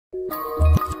Good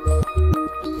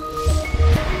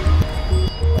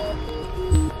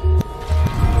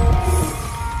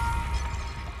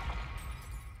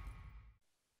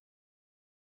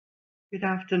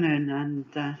afternoon, and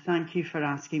thank you for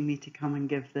asking me to come and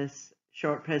give this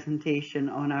short presentation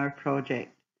on our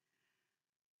project.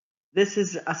 This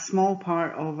is a small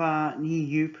part of an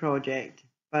EU project,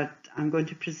 but I'm going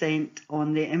to present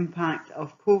on the impact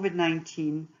of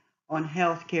COVID-19 on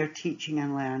healthcare teaching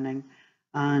and learning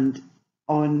and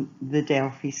on the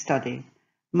Delphi study.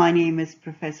 My name is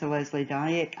Professor Lesley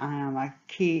Diack. I am a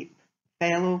CAPE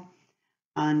Fellow,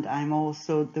 and I'm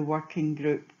also the working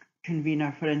group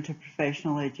convener for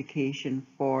interprofessional education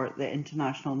for the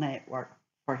International Network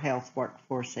for Health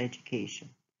Workforce Education.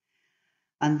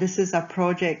 And this is a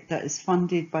project that is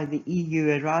funded by the EU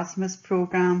Erasmus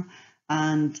programme,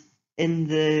 and in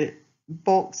the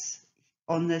box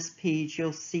on this page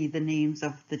you'll see the names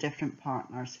of the different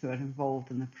partners who are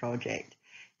involved in the project.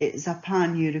 It is a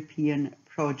pan-European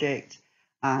project,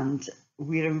 and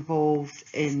we're involved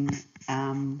in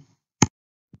a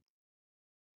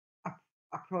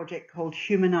project called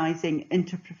Humanising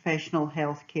Interprofessional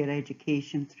Healthcare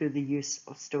Education through the Use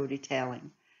of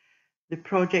Storytelling. The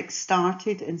project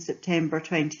started in September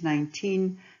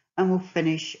 2019 and will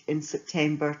finish in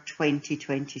September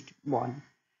 2021.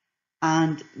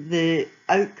 And the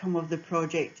outcome of the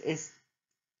project is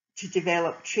to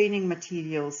develop training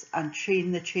materials and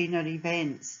train the trainer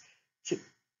events to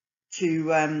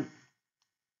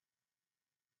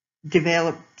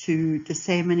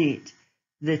disseminate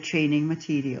the training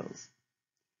materials.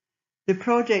 The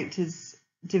project is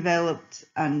developed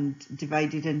and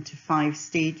divided into 5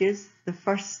 stages. The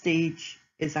first stage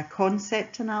is a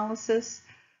concept analysis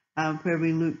where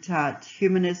we looked at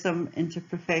humanism,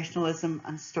 interprofessionalism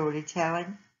and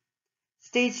storytelling.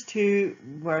 Stage 2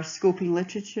 were scoping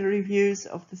literature reviews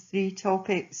of the 3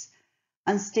 topics,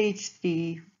 and stage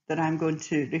 3, that I'm going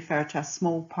to refer to a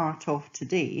small part of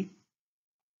today,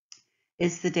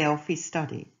 is the Delphi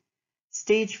study.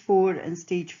 Stage 4 and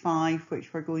stage 5,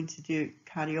 which we're going to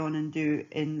carry on and do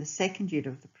in the second year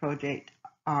of the project,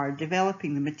 are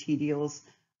developing the materials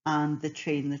and the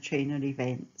trainer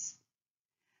events.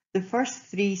 The first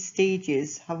 3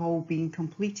 stages have all been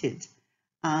completed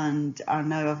and are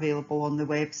now available on the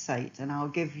website, and I'll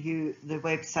give you the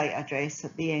website address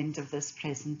at the end of this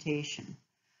presentation.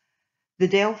 The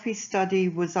Delphi study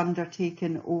was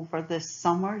undertaken over this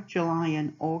summer, July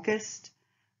and August.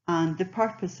 And the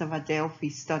purpose of a Delphi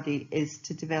study is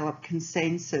to develop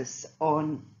consensus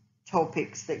on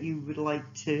topics that you would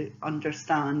like to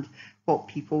understand, what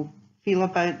people feel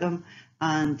about them,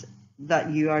 and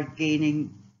that you are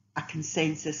gaining a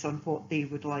consensus on what they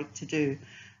would like to do.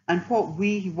 And what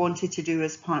we wanted to do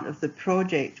as part of the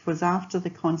project was, after the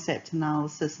concept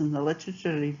analysis and the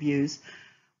literature reviews,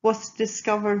 was to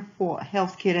discover what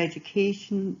healthcare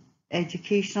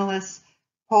educationalists,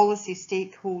 policy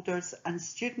stakeholders and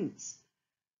students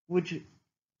would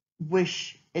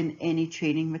wish in any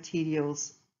training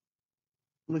materials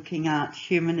looking at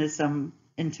humanism,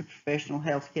 interprofessional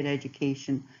healthcare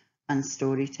education and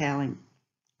storytelling.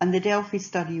 And the Delphi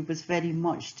study was very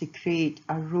much to create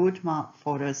a roadmap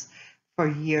for us for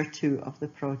year 2 of the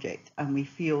project, and we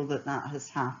feel that that has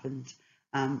happened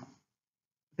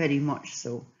very much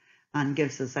so, and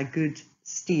gives us a good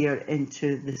steer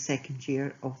into the second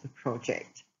year of the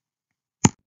project.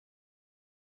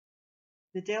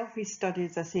 The Delphi study,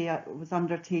 as I say, was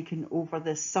undertaken over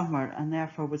this summer, and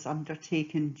therefore was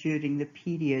undertaken during the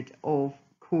period of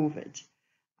COVID,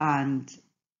 and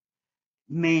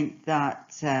meant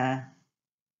that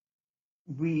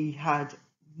we had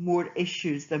more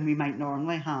issues than we might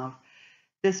normally have.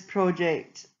 This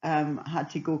project had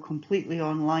to go completely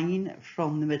online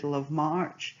from the middle of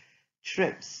March.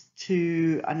 Trips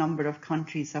to a number of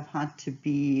countries have had to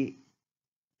be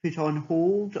put on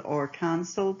hold or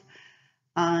cancelled,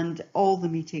 and all the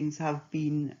meetings have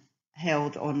been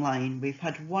held online. We've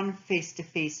had one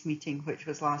face-to-face meeting, which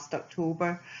was last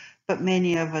October, but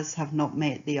many of us have not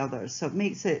met the others. So it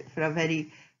makes it for a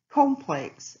very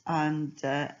complex and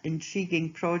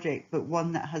intriguing project, but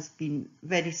one that has been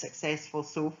very successful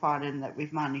so far, in that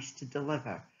we've managed to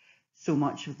deliver so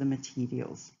much of the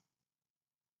materials.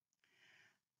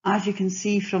 As you can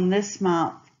see from this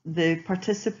map, the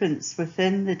participants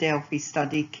within the Delphi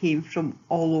study came from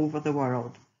all over the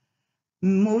world.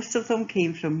 Most of them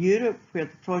came from Europe, where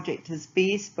the project is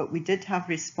based, but we did have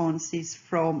responses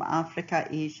from Africa,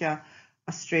 Asia,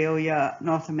 Australia,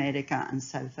 North America and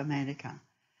South America.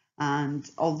 And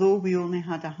although we only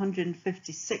had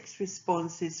 156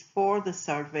 responses for the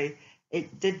survey,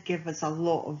 it did give us a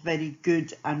lot of very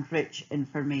good and rich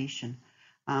information.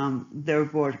 There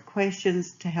were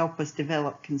questions to help us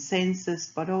develop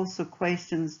consensus, but also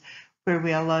questions where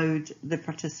we allowed the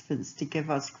participants to give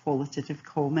us qualitative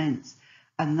comments,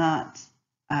 and that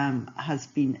has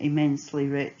been immensely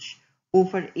rich.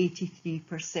 Over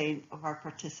 83% of our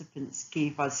participants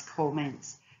gave us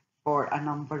comments for a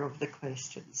number of the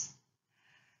questions.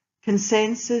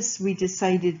 Consensus, we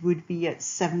decided, would be at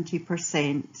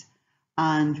 70%,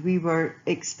 and we were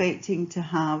expecting to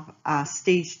have a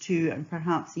stage 2 and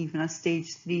perhaps even a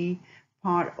stage 3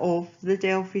 part of the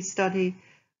Delphi study.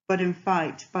 But in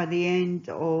fact, by the end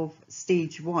of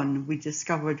stage 1, we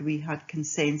discovered we had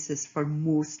consensus for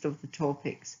most of the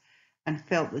topics and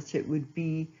felt that it would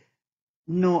be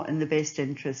not in the best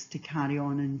interest to carry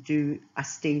on and do a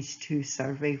stage 2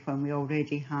 survey when we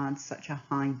already had such a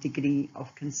high degree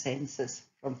of consensus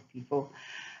from people.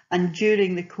 And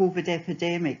during the COVID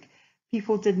epidemic,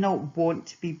 people did not want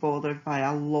to be bothered by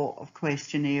a lot of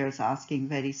questionnaires asking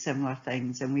very similar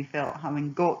things, and we felt,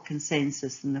 having got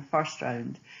consensus in the first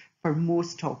round for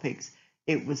most topics,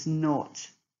 it was not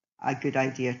a good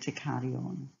idea to carry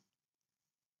on.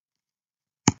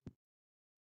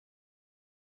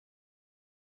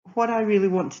 What I really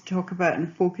want to talk about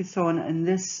and focus on in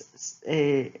this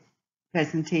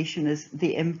presentation is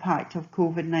the impact of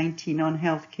COVID-19 on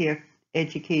healthcare,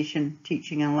 education,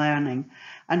 teaching and learning,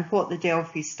 and what the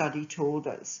Delphi study told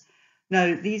us.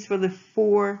 Now, these were the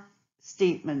 4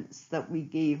 statements that we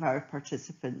gave our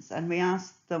participants, and we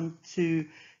asked them to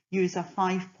use a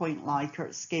 5-point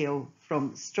Likert scale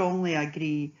from strongly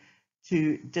agree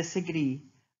to disagree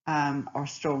or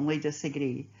strongly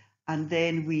disagree. And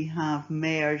then we have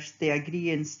merged the agree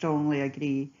and strongly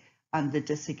agree and the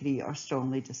disagree or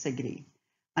strongly disagree.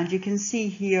 And you can see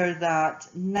here that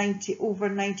over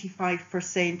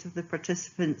 95% of the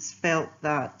participants felt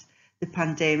that the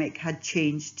pandemic had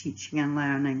changed teaching and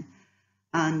learning,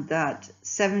 and that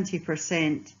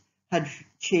 70%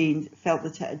 felt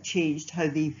that it had changed how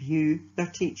they view their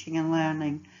teaching and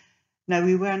learning. Now,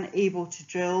 we weren't able to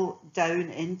drill down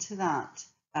into that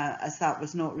as that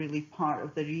was not really part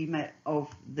of the remit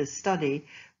of the study,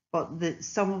 but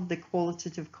some of the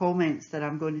qualitative comments that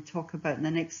I'm going to talk about in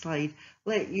the next slide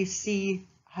let you see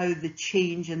how the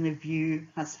change in the view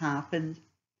has happened.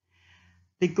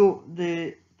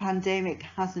 The pandemic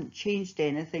hasn't changed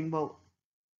anything. Well,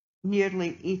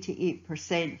 nearly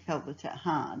 88% felt that it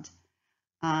had,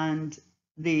 and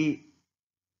the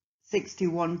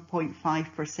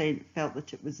 61.5% felt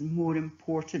that it was more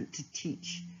important to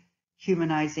teach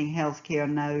humanising healthcare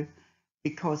now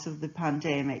because of the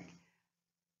pandemic,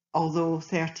 although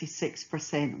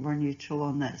 36% were neutral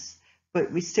on this.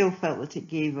 But we still felt that it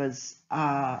gave us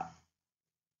a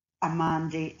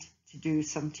mandate to do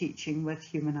some teaching with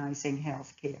humanising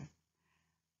healthcare.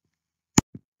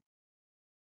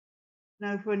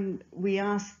 Now, when we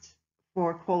asked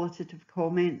for qualitative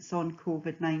comments on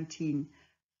COVID-19,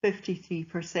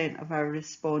 53% of our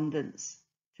respondents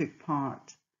took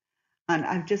part. And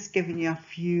I've just given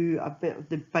you a bit of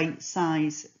the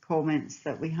bite-size comments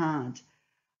that we had.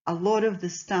 A lot of the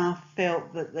staff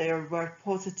felt that there were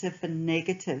positive and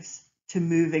negatives to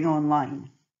moving online.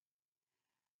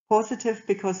 Positive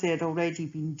because they had already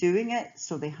been doing it,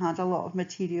 so they had a lot of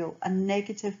material, and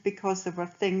negative because there were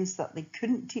things that they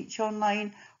couldn't teach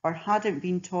online or hadn't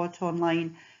been taught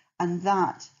online, and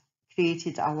that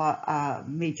created a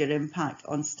major impact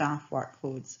on staff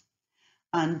workloads.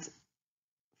 And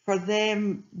for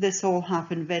them, this all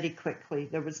happened very quickly.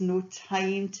 There was no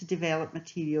time to develop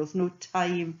materials, no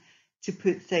time to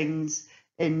put things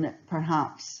in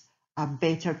perhaps a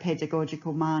better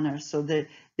pedagogical manner. So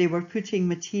they were putting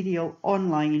material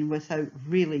online without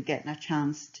really getting a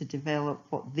chance to develop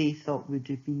what they thought would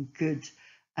have been good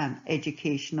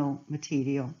educational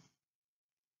material.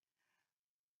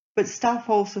 But staff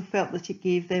also felt that it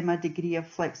gave them a degree of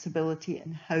flexibility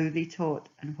in how they taught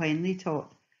and when they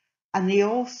taught. And they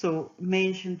also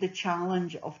mentioned the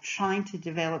challenge of trying to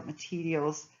develop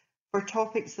materials for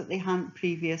topics that they hadn't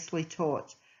previously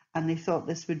taught. And they thought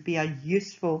this would be a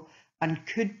useful and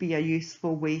could be a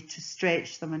useful way to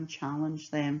stretch them and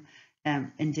challenge them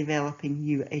in developing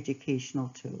new educational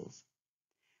tools.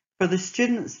 For the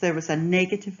students, there was a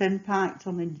negative impact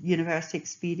on the university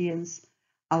experience,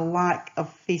 a lack of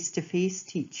face-to-face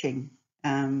teaching,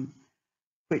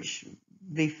 which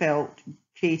they felt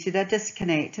created a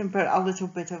disconnect and a little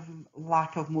bit of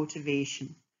lack of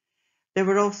motivation. There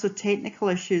were also technical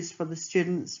issues for the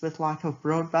students with lack of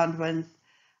broadband width,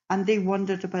 and they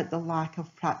wondered about the lack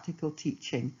of practical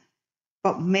teaching.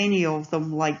 But many of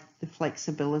them liked the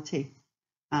flexibility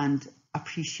and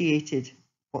appreciated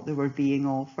what they were being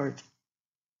offered.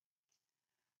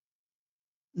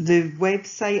 The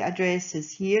website address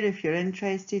is here if you're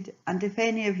interested, and if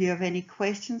any of you have any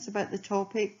questions about the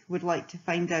topic, would like to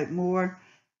find out more,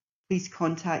 please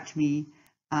contact me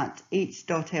at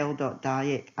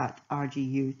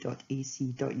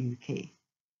h.l.diack@rgu.ac.uk.